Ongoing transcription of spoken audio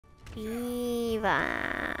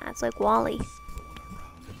D.VA. It's like Wally,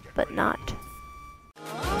 but not.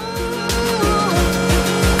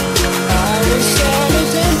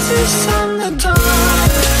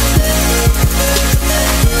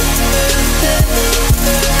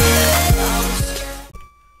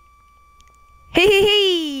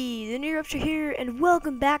 Hey, the New Rupture here, and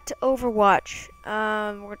welcome back to Overwatch.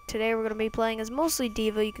 Today we're gonna be playing as mostly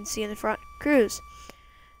D.VA. You can see in the front, Cruz,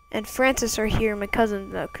 and Francis are here, my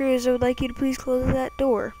cousin. Cruz, I would like you to please close that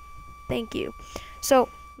door. Thank you. So,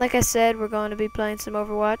 like I said, we're going to be playing some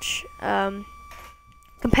Overwatch.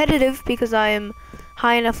 Competitive because I am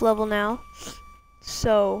high enough level now.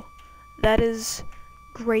 So, that is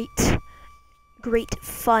great. Great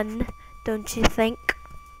fun, don't you think?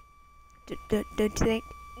 Don't you think?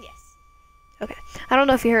 Yes. Okay. I don't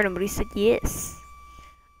know if you heard him, but he said yes.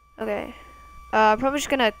 Okay. I'm probably just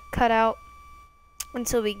gonna cut out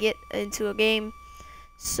until we get into a game.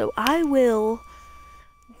 So I will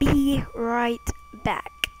be right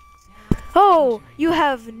back. Oh, you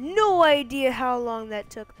have no idea how long that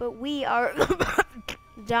took, but we are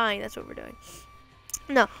dying. That's what we're doing.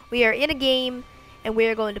 No, we are in a game, and we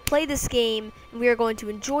are going to play this game, and we are going to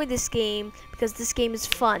enjoy this game because this game is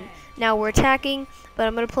fun. Now we're attacking, but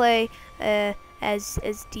I'm gonna play as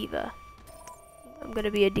D.VA. I'm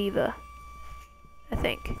gonna be a D.VA, I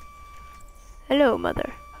think. Hello,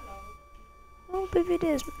 mother. Oh, baby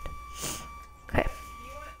Desmond. Okay.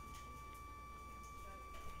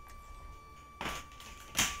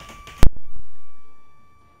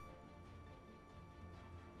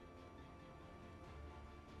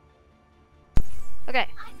 Okay,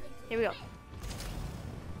 here we go.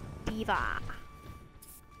 D.VA.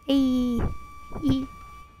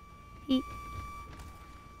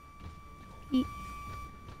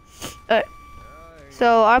 Alright.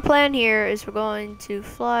 So our plan here is we're going to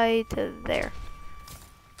fly to there.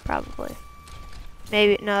 Probably.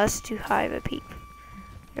 Maybe no, that's too high of a peak.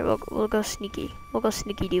 Here, we'll go sneaky. We'll go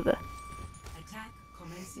sneaky D.VA.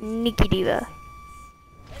 Sneaky D.VA.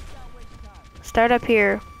 Start up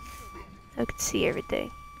here. I can see everything.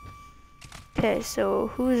 Okay, so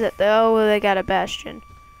who's it? Oh, well, they got a bastion.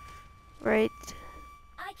 Right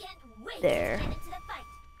there.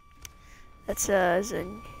 That's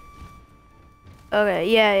Zen. Okay,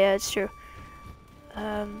 yeah, it's true.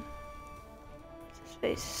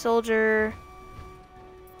 Space soldier.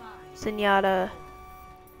 Zenyatta.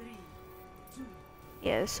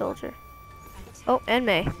 Yeah, soldier. Oh, and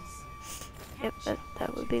May. Yep,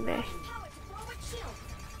 that would be May.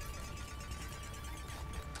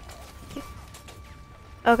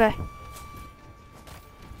 Okay.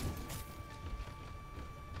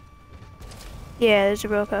 Yeah, there's a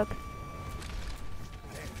World Cup.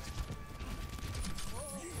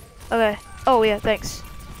 Okay. Oh yeah, thanks.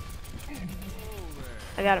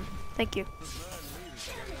 I got him. Thank you.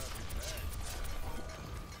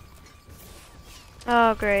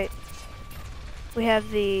 Oh great. We have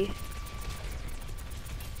the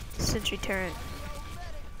sentry turret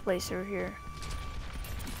place over here.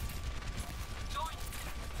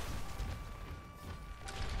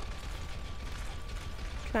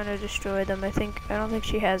 Trying to destroy them. I don't think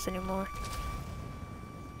she has anymore.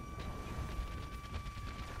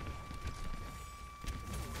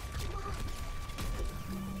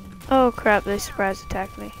 Oh crap, they surprise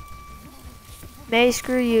attacked me. May,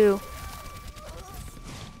 screw you.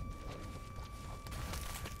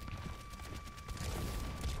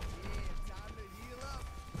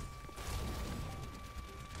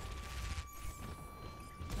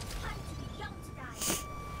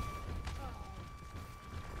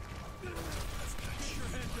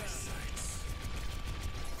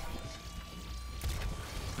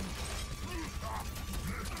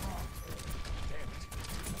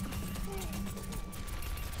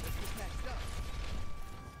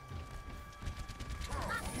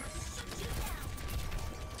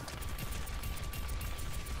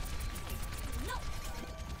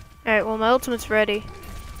 Alright, well my ultimate's ready.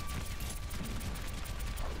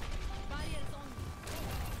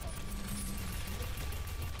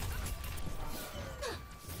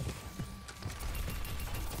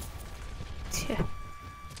 Yeah.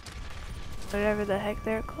 Whatever the heck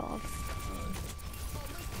they're called.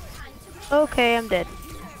 Okay, I'm dead.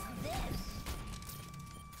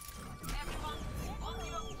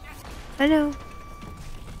 I know.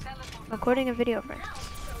 I'm recording a video, friend.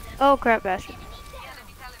 Oh crap, bastard.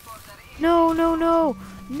 No, no, no!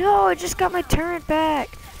 No, I just got my turret back!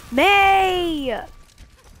 May! I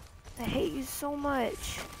hate you so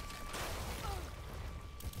much.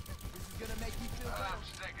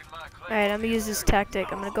 Alright, I'm gonna use this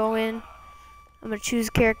tactic. I'm gonna go in. I'm gonna choose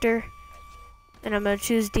a character. And I'm gonna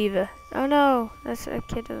choose D.Va. Oh no, that's a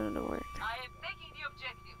kid doesn't work.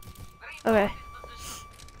 Okay.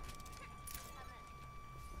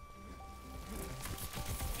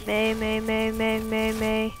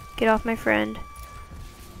 May. Get off my friend.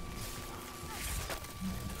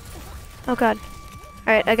 Oh god.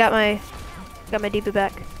 Alright, I got my D.Va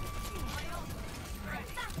back.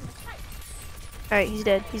 Alright, he's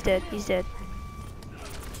dead.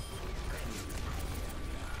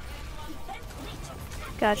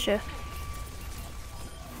 Gotcha.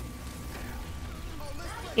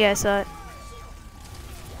 Yeah, I saw it.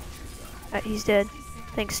 Alright, he's dead.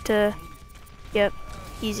 Thanks to... Yep.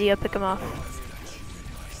 Easy, I'll pick him off.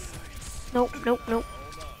 Nope.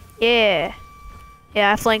 Yeah!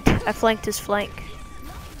 Yeah, I flanked his flank.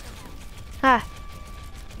 Ha!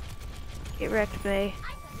 Get wrecked, May.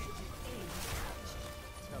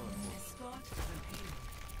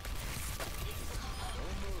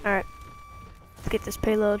 Alright. Let's get this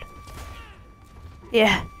payload.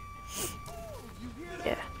 Yeah.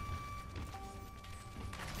 Yeah.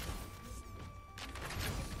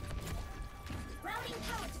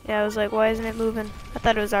 Yeah, I was like, why isn't it moving? I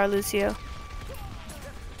thought it was our Lucio.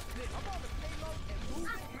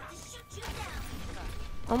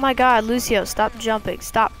 Oh my god, Lucio, stop jumping.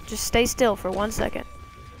 Stop. Just stay still for 1 second.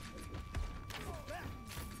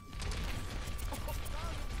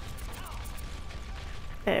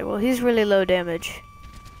 Okay, well, he's really low damage.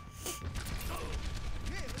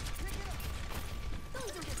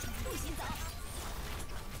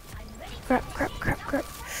 Crap.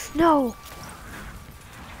 No!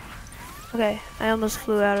 Okay, I almost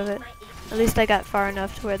flew out of it. At least I got far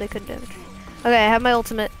enough to where they couldn't damage me. Okay, I have my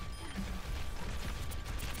ultimate.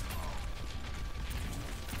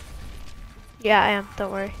 Yeah, I am.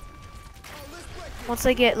 Don't worry. Once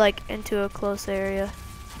I get, like, into a close area.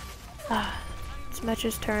 This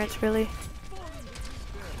matches turrets, really.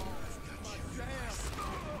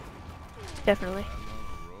 Definitely.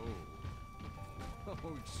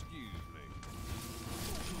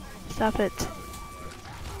 Stop it.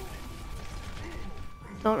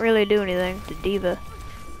 Don't really do anything to D.Va.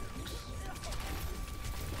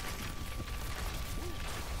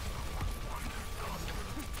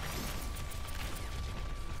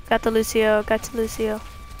 Got to Lucio.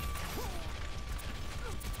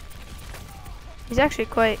 He's actually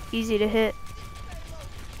quite easy to hit.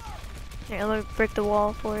 Here, let me break the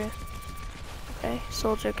wall for you. Okay,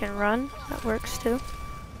 soldier can run. That works too.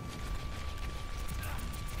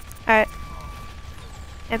 Alright.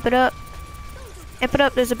 Amp it up.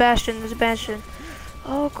 There's a bastion.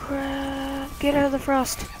 Oh crap. Get out of the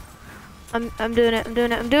frost. I'm doing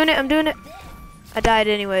it. I died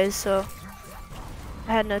anyways, so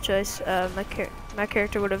I had no choice. My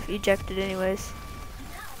character would have ejected anyways.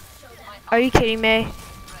 Are you kidding me?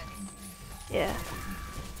 Yeah.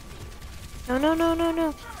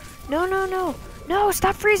 No,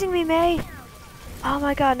 stop freezing me, May. Oh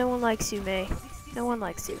my god, no one likes you, May. No one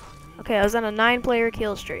likes you. Okay, I was on a 9-player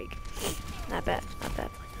kill streak. Not bad.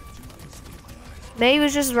 May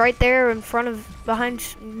was just right there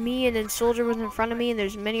behind me, and then Soldier was in front of me, and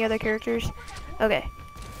there's many other characters. Okay.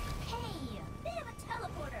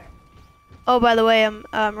 Oh, by the way,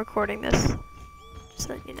 I'm recording this. Just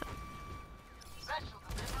letting you know.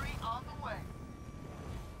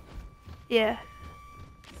 Yeah.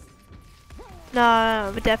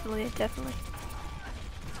 No, but definitely.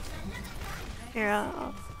 Here,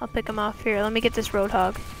 I'll pick him off. Here, let me get this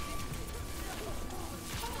Roadhog.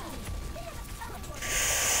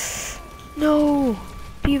 No!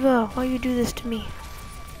 D.Va, why you do this to me?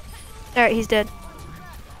 Alright, he's dead.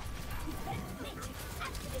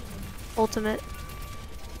 Ultimate.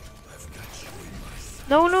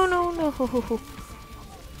 No.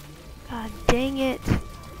 God dang it.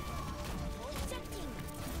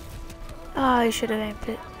 Ah, I should have amped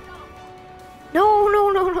it.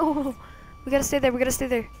 No. We gotta stay there.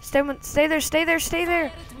 Stay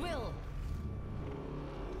there.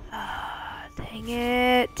 Ah, dang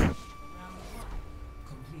it.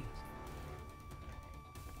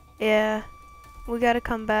 Yeah, we gotta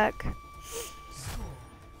come back.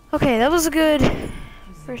 Okay, that was a good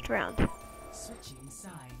first round.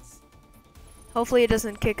 Hopefully it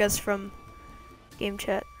doesn't kick us from game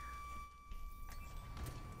chat.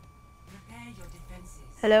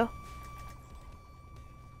 Hello?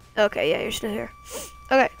 Okay, yeah, you're still here.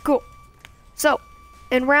 Okay, cool. So,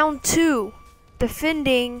 in round 2,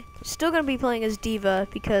 defending, still gonna be playing as D.Va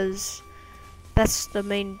because that's the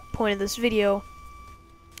main point of this video.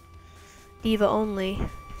 D.Va only.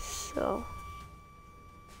 So,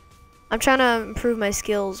 I'm trying to improve my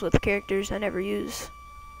skills with characters I never use.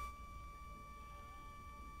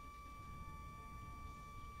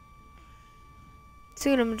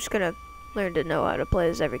 Soon I'm just gonna learn to know how to play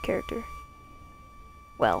as every character.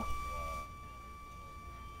 Well.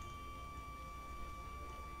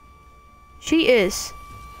 She is.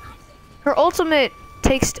 Her ultimate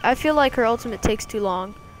takes, I feel like her ultimate takes too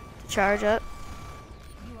long to charge up.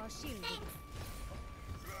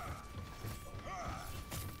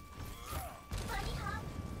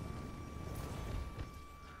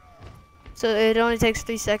 So it only takes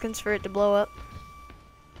 3 seconds for it to blow up.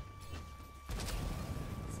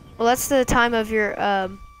 Well, that's the time of your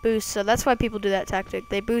boost, so that's why people do that tactic.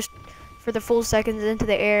 They boost for the full seconds into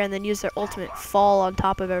the air and then use their ultimate fall on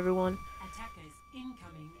top of everyone. Attackers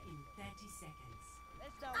incoming in 30 seconds.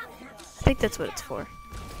 I think that's what it's for.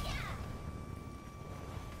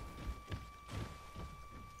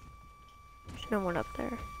 There's no one up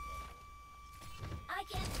there. I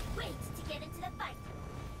can't wait to get into the fight.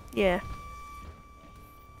 Yeah.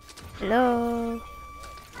 Hello.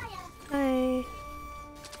 Hiya. Hi.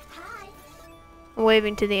 Hi. I'm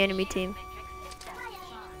waving to the enemy team.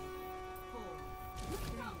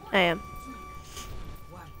 I am.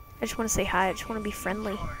 I just want to say hi. I just want to be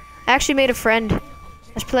friendly. I actually made a friend. I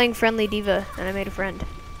was playing friendly D.Va and I made a friend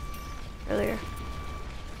earlier.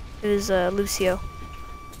 It was Lucio.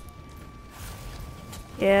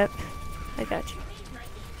 Yep. I got you.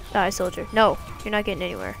 Die, soldier. No, you're not getting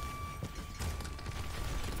anywhere.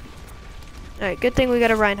 Alright, good thing we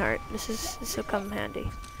got a Reinhardt. This will come in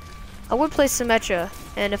handy. I would play Symmetra,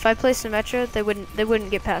 and if I play Symmetra, they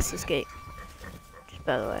wouldn't get past this gate. Just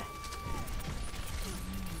by the way.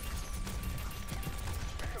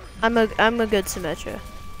 I'm a good Symmetra.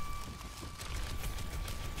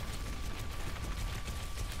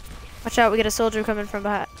 Watch out, we get a soldier coming from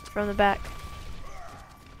the back.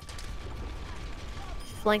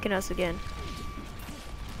 He's flanking us again.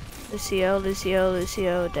 Lucio,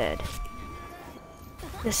 dead.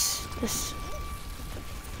 This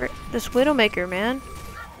Widowmaker, man.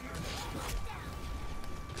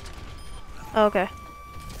 Oh, okay.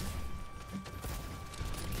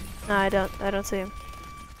 No, I don't see him.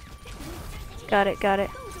 Got it.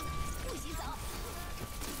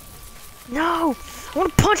 No! I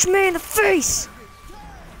want to punch me in the face!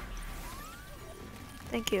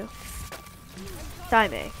 Thank you. Die,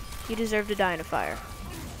 May. You deserve to die in a fire.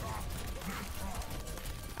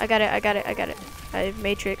 I got it. I've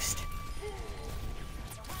matrixed.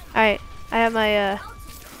 Alright, I have my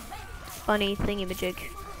funny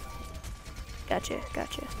thingy-majig. Gotcha.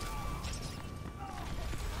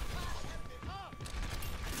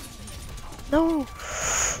 No!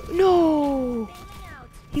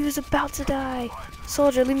 He was about to die.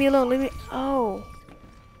 Soldier, leave me alone, Oh.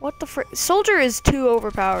 What the frick? Soldier is too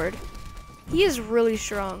overpowered. He is really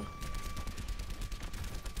strong.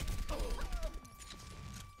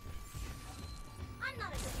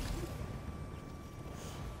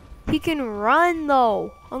 He can run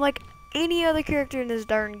though, unlike any other character in this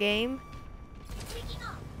darn game.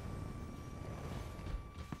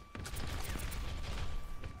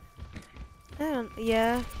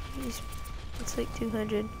 Yeah, it's like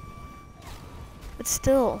 200, but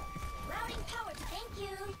still. I've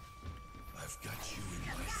got you in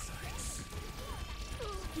my sights.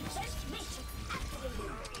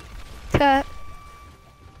 Cut.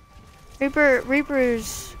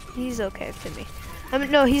 Reaper's he's okay to me. I mean,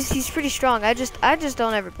 no, he's pretty strong. I just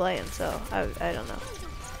don't ever play him, so I don't know.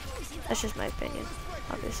 That's just my opinion,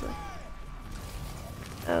 obviously.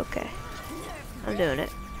 Okay, I'm doing it.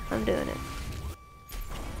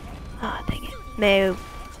 Ah, dang it.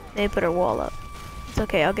 May put her wall up. It's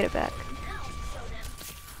okay, I'll get it back.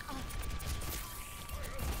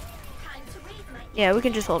 Yeah, we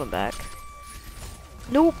can just hold him back.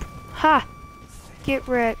 Nope. Ha! Get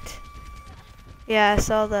wrecked. Yeah, I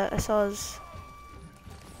saw his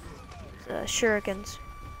shurikens.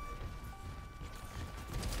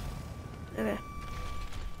 Okay.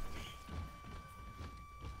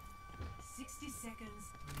 60 seconds.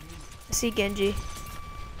 I see Genji.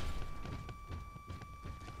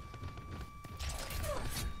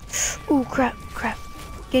 Ooh, crap.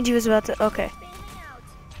 Genji was about to, okay.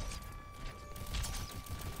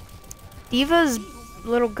 D.Va's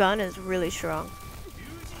little gun is really strong.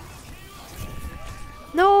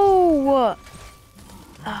 No!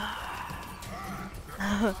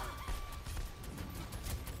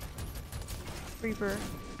 Reaper.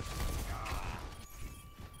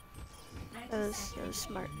 That was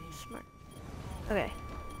smart. Okay,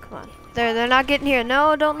 come on. They're not getting here.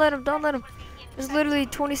 No, don't let them. There's literally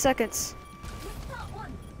 20 seconds.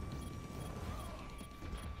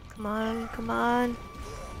 Come on.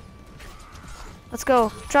 Let's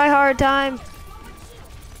go. Try hard time.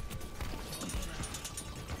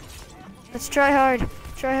 Let's try hard.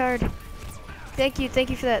 Try hard. Thank you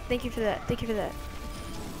for that. Thank you for that. Thank you for that.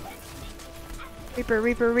 Reaper,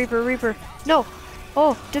 Reaper, Reaper, Reaper. No!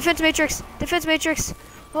 Oh, defense matrix! Defense matrix!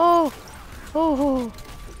 Oh! Oh!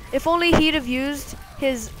 If only he'd have used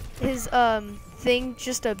his thing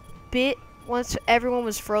just a bit once everyone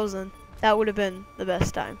was frozen. That would have been the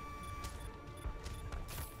best time.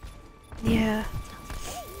 Yeah.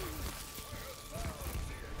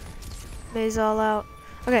 May's all out.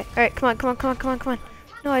 Okay, alright, come on, come on, come on, come on, come on.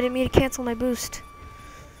 No, I didn't mean to cancel my boost.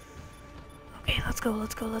 Okay, let's go,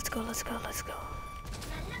 let's go, let's go, let's go, let's go.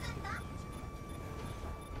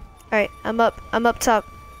 Alright, I'm up top.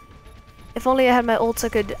 If only I had my ults,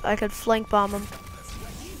 I could flank bomb him.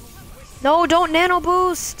 No, don't nano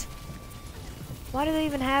boost! Why do they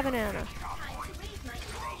even have a nano?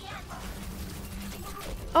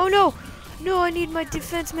 Oh no! No, I need my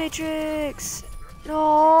defense matrix!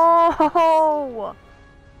 No!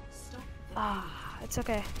 Ah, it's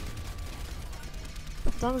okay.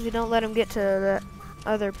 As long as we don't let him get to the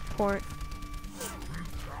other port.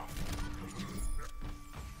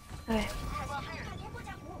 Okay.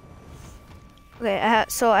 Okay,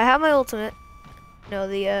 so I have my ultimate. No,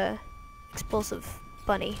 the explosive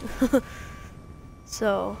bunny.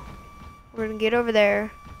 So we're gonna get over there.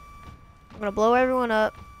 I'm gonna blow everyone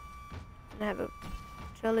up and have a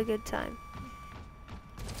jolly good time.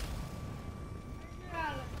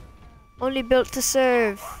 Only built to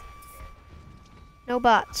serve. No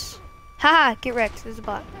bots. Haha, get wrecked. There's a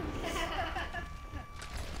bot.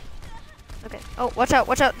 Okay. Oh, watch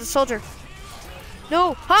out, the soldier.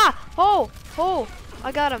 No! Ha! Oh! Oh!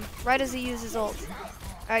 I got him right as he used his ult.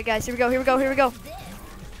 Alright guys, here we go, here we go, here we go.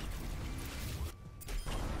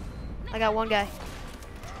 I got one guy.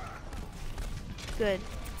 Good.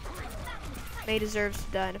 May deserves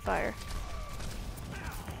to die in a fire.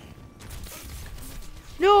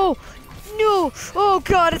 No! No! Oh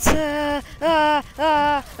god, it's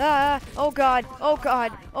oh god, oh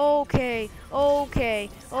god. Okay, okay,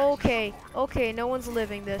 okay, okay, no one's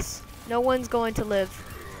living this. No one's going to live.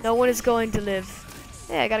 No one is going to live.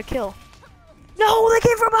 Hey, I got a kill. No, they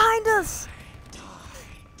came from behind us!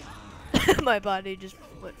 My body just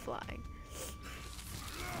went flying.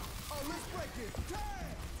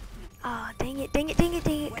 Ah, dang it, dang it, dang it,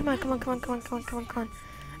 dang it. Come on, come on, come on, come on, come on, come on, come on.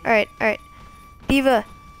 Alright, alright. D.Va.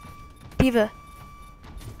 D.Va.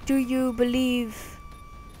 Do you believe?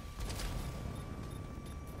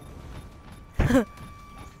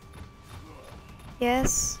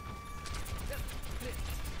 Yes.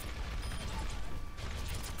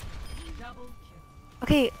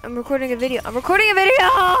 Okay, I'm recording a video. I'm recording a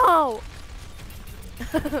video!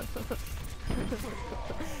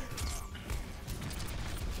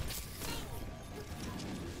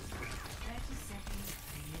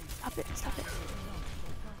 Stop it, stop it.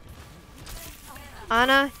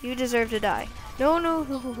 Anna, you deserve to die. No,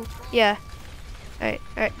 no. Yeah. Alright,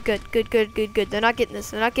 alright, good, good, good, good, good. They're not getting this,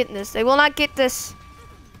 they're not getting this. They will not get this.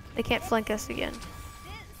 They can't flank us again.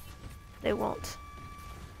 They won't.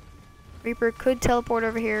 Reaper could teleport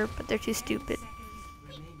over here, but they're too stupid.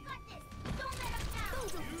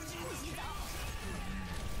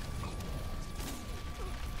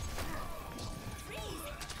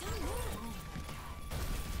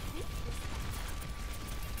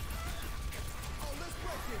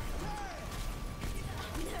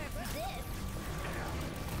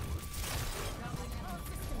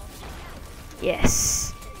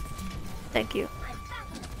 Yes. Thank you.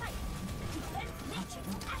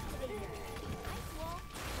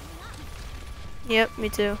 Yep, me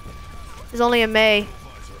too. There's only a May.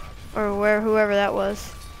 Or whoever that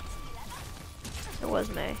was. It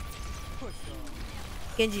was May.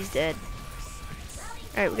 Genji's dead.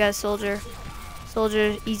 Alright, we got a soldier.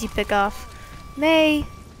 Soldier, easy pick off. May!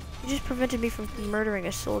 You just prevented me from murdering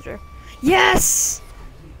a soldier. Yes!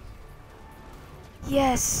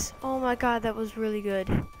 Yes! Oh my god, that was really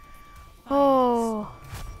good. Oh.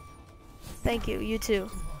 Thank you, you too.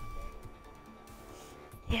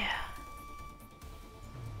 Yeah.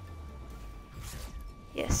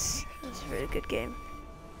 Yes, that was a really good game.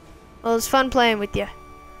 Well, it was fun playing with you.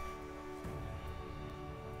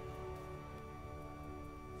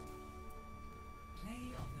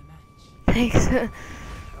 Thanks.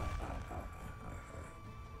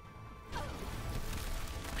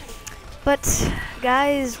 But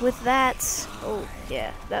guys, with that, oh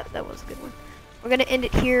yeah, that was a good one. We're gonna end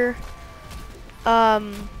it here.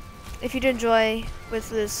 If you did enjoy with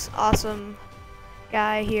this awesome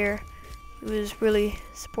guy here, he was really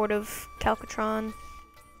supportive, Calcatron.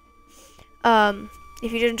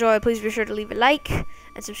 If you did enjoy, please be sure to leave a like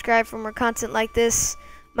and subscribe for more content like this.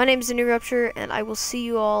 My name is The New Rupture, and I will see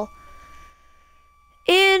you all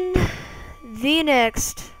in the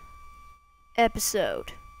next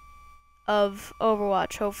episode of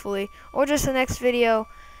Overwatch, hopefully, or just the next video.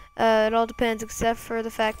 It all depends, except for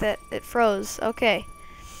the fact that it froze. Okay.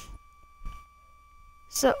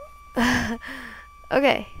 So,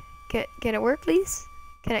 okay. Can it work, please?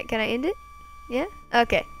 Can I end it? Yeah?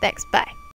 Okay, thanks. Bye.